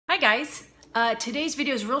guys, today's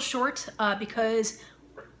video is real short because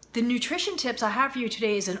the nutrition tips I have for you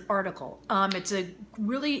today is an article. It's a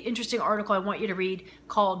really interesting article I want you to read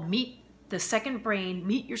called Meet Your Second Brain,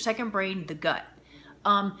 the Gut.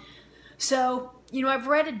 I've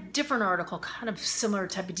read a different article, kind of similar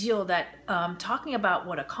type of deal, that talking about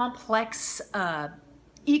what a complex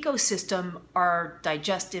ecosystem our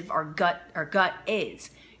gut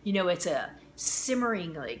is. You know, it's a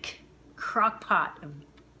simmering like crock pot of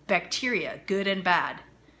bacteria, good and bad.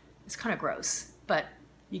 It's kind of gross, but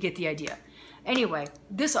you get the idea. Anyway,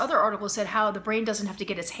 this other article said how the brain doesn't have to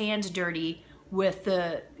get its hands dirty with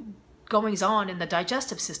the goings on in the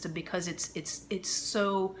digestive system because it's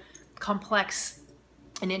so complex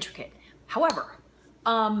and intricate. However,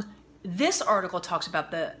 this article talks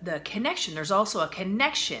about the connection. There's also a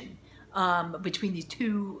connection between these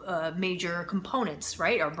two major components,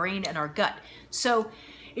 right? Our brain and our gut. So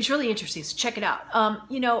it's really interesting, so check it out.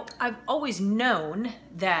 I've always known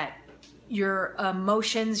that your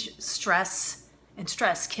emotions, stress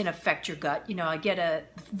can affect your gut. I get the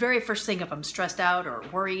very first thing if I'm stressed out or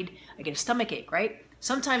worried, I get a stomach ache, right?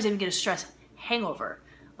 Sometimes I even get a stress hangover.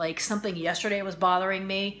 Like something yesterday was bothering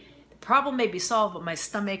me. The problem may be solved, but my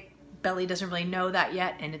belly doesn't really know that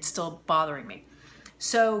yet, and it's still bothering me.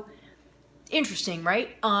 So interesting,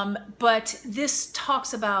 right? But this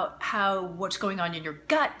talks about how what's going on in your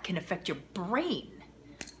gut can affect your brain.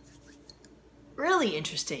 Really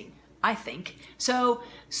interesting, I think. So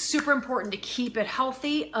super important to keep it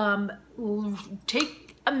healthy.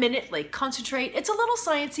 Take a minute, like concentrate. It's a little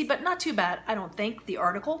sciencey, but not too bad, I don't think, the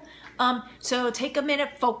article. So take a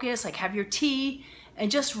minute, focus, like have your tea, and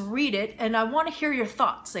just read it. And I want to hear your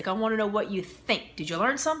thoughts. Like I want to know what you think. Did you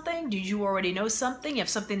learn something? Did you already know something? You have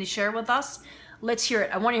something to share with us? Let's hear it.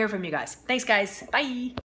 I want to hear from you guys. Thanks, guys. Bye.